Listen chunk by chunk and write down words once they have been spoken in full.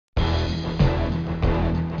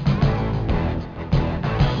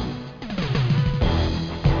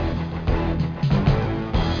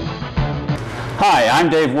Hi, I'm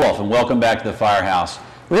Dave Wolfe, and welcome back to the Firehouse.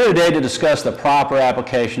 We're here today to discuss the proper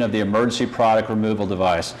application of the emergency product removal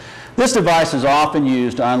device. This device is often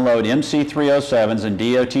used to unload MC307s and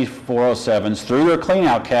DOT407s through their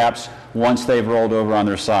cleanout caps once they've rolled over on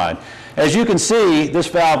their side. As you can see, this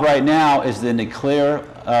valve right now is in the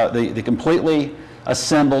completely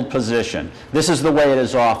assembled position. This is the way it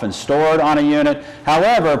is often stored on a unit.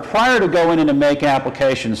 However, prior to going in to make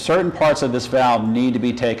application, certain parts of this valve need to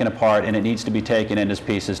be taken apart, and it needs to be taken into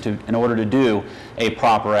pieces in order to do a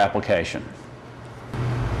proper application.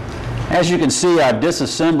 As you can see, I've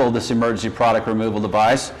disassembled this emergency product removal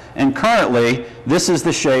device, and currently this is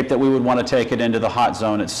the shape that we would want to take it into the hot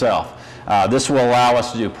zone itself. This will allow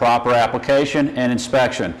us to do proper application and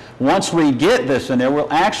inspection. Once we get this in there,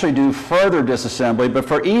 we'll actually do further disassembly, but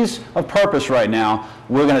for ease of purpose right now,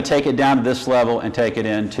 we're going to take it down to this level and take it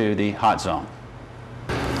into the hot zone.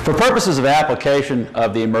 For purposes of application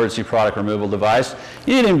of the emergency product removal device,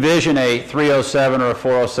 you need to envision a 307 or a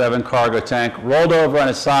 407 cargo tank rolled over on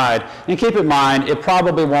its side, and keep in mind it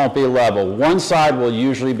probably won't be level. One side will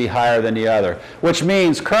usually be higher than the other, which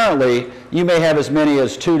means currently you may have as many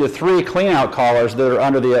as 2 to 3 cleanout collars that are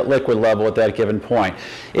under the liquid level at that given point.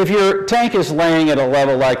 If your tank is laying at a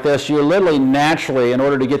level like this, you literally naturally, in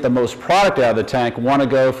order to get the most product out of the tank, want to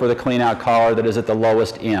go for the cleanout collar that is at the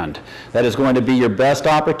lowest end. That is going to be your best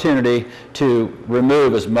opportunity to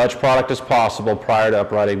remove as much product as possible prior to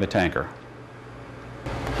uprighting the tanker.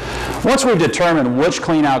 Once we've determined which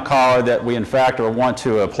cleanout collar that we in fact want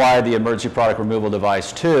to apply the emergency product removal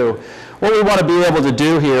device to, what we want to be able to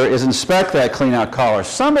do here is inspect that cleanout collar.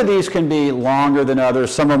 Some of these can be longer than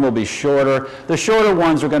others, some of them will be shorter. The shorter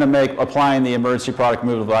ones are going to make applying the emergency product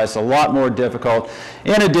removal device a lot more difficult.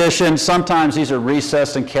 In addition, sometimes these are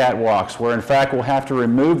recessed and catwalks, where in fact we'll have to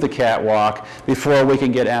remove the catwalk before we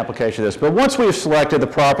can get application of this. But once we've selected the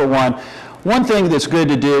proper one thing that's good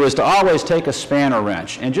to do is to always take a spanner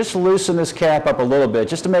wrench and just loosen this cap up a little bit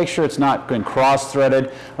just to make sure it's not been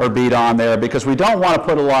cross-threaded or beat on there, because we don't want to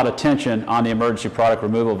put a lot of tension on the emergency product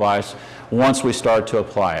removal device once we start to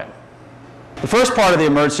apply it. The first part of the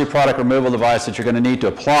emergency product removal device that you're going to need to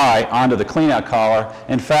apply onto the cleanout collar,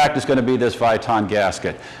 in fact, is going to be this Viton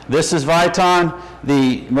gasket. This is Viton.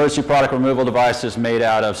 The emergency product removal device is made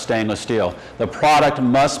out of stainless steel. The product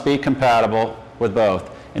must be compatible with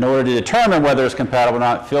both. In order to determine whether it's compatible or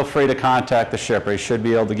not, feel free to contact the shipper. He should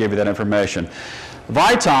be able to give you that information.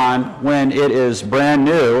 Viton, when it is brand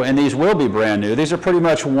new, and these will be brand new, these are pretty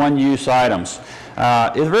much one-use items.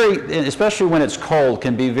 Especially when it's cold,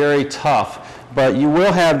 can be very tough, but you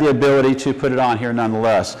will have the ability to put it on here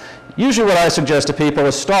nonetheless. Usually what I suggest to people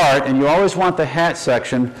is start, and you always want the hat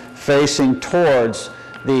section facing towards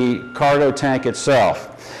the cargo tank itself.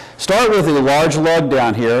 Start with the large lug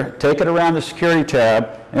down here, take it around the security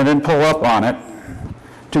tab, and then pull up on it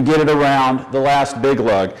to get it around the last big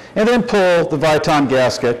lug. And then pull the Viton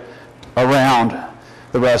gasket around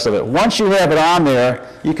the rest of it. Once you have it on there,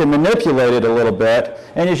 you can manipulate it a little bit,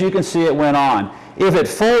 and as you can see, it went on. If it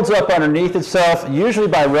folds up underneath itself, usually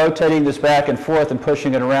by rotating this back and forth and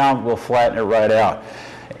pushing it around, we'll flatten it right out.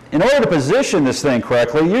 In order to position this thing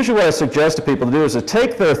correctly, usually what I suggest to people to do is to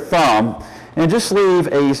take their thumb and just leave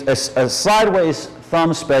a sideways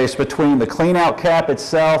thumb space between the cleanout cap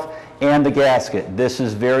itself and the gasket. This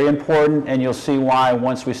is very important, and you'll see why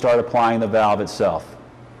once we start applying the valve itself.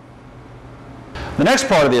 The next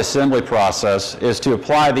part of the assembly process is to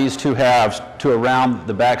apply these two halves to around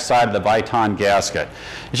the back side of the Viton gasket.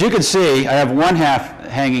 As you can see, I have one half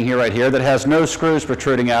hanging here right here that has no screws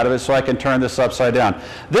protruding out of it, so I can turn this upside down.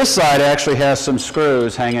 This side actually has some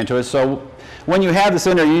screws hanging to it, so when you have this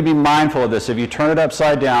in there, you need to be mindful of this. If you turn it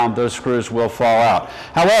upside down, those screws will fall out.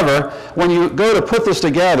 However, when you go to put this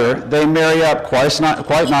together, they marry up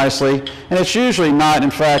quite nicely, and it's usually not,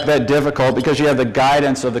 in fact, that difficult because you have the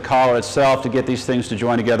guidance of the collar itself to get these things to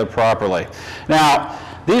join together properly. Now,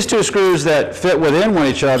 these two screws that fit within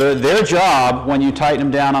each other, their job when you tighten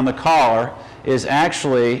them down on the collar is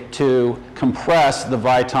actually to compress the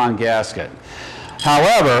Viton gasket.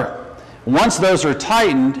 However, once those are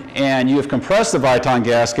tightened and you've compressed the Viton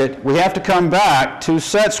gasket, we have to come back to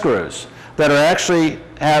set screws that actually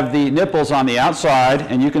have the nipples on the outside,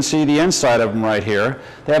 and you can see the inside of them right here.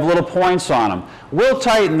 They have little points on them. We'll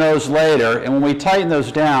tighten those later, and when we tighten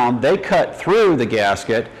those down, they cut through the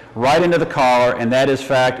gasket right into the collar, and that, in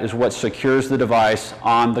fact, is what secures the device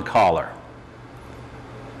on the collar.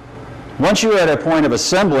 Once you're at a point of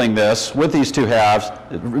assembling this with these two halves,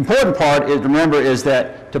 the important part, remember, is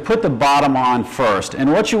that to put the bottom on first.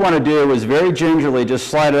 And what you want to do is very gingerly just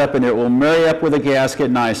slide it up in there. It will marry up with the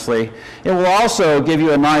gasket nicely. It will also give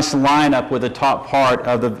you a nice line up with the top part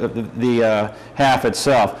of the half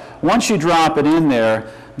itself. Once you drop it in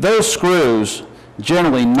there, those screws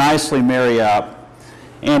generally nicely marry up.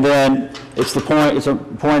 And then it's a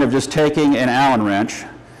point of just taking an Allen wrench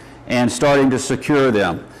and starting to secure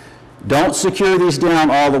them. Don't secure these down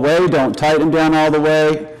all the way. Don't tighten them down all the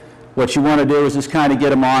way. What you want to do is just kind of get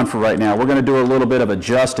them on for right now. We're going to do a little bit of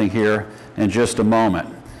adjusting here in just a moment.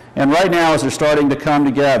 And right now, as they're starting to come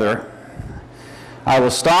together, I will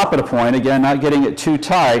stop at a point, again, not getting it too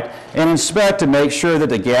tight, and inspect to make sure that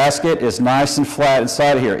the gasket is nice and flat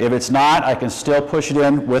inside of here. If it's not, I can still push it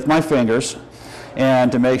in with my fingers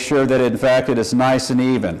and to make sure that, in fact, it is nice and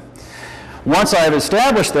even. Once I've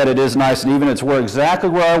established that it is nice and even, it's exactly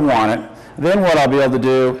where I want it, then what I'll be able to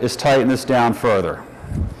do is tighten this down further.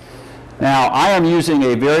 Now, I am using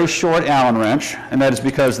a very short Allen wrench, and that is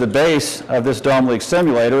because the base of this dome leak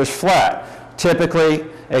simulator is flat. Typically,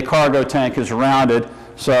 a cargo tank is rounded,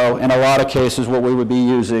 so in a lot of cases what we would be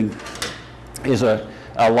using is a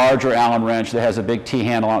larger Allen wrench that has a big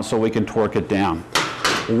T-handle on it so we can torque it down.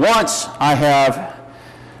 Once I have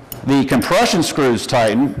the compression screws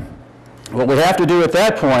tightened, what we have to do at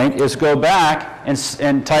that point is go back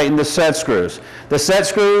and tighten the set screws. The set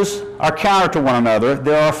screws are counter to one another.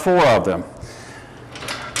 There are 4 of them.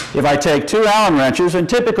 If I take 2 Allen wrenches, and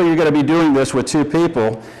typically you're going to be doing this with 2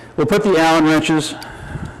 people, we'll put the Allen wrenches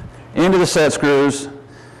into the set screws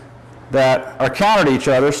that are counter to each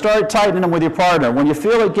other. Start tightening them with your partner. When you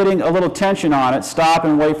feel it getting a little tension on it, stop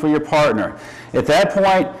and wait for your partner. At that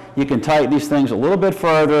point, you can tighten these things a little bit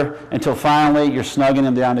further until finally you're snugging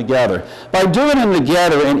them down together. By doing them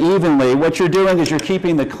together and evenly, what you're doing is you're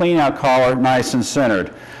keeping the clean-out collar nice and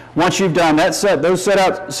centered. Once you've done that set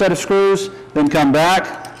of screws, then come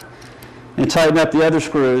back and tighten up the other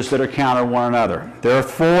screws that are counter one another. There are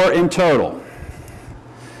 4 in total.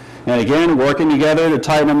 And again, working together to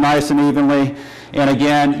tighten them nice and evenly. And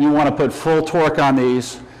again, you want to put full torque on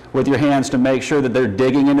these with your hands to make sure that they're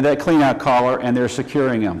digging into that clean-out collar and they're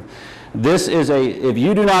securing them. This is if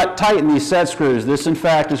you do not tighten these set screws, this in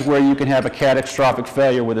fact is where you can have a catastrophic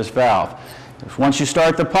failure with this valve. Once you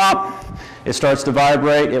start the pump, it starts to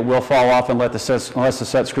vibrate, it will fall off unless the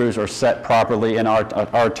set screws are set properly and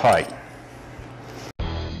are tight.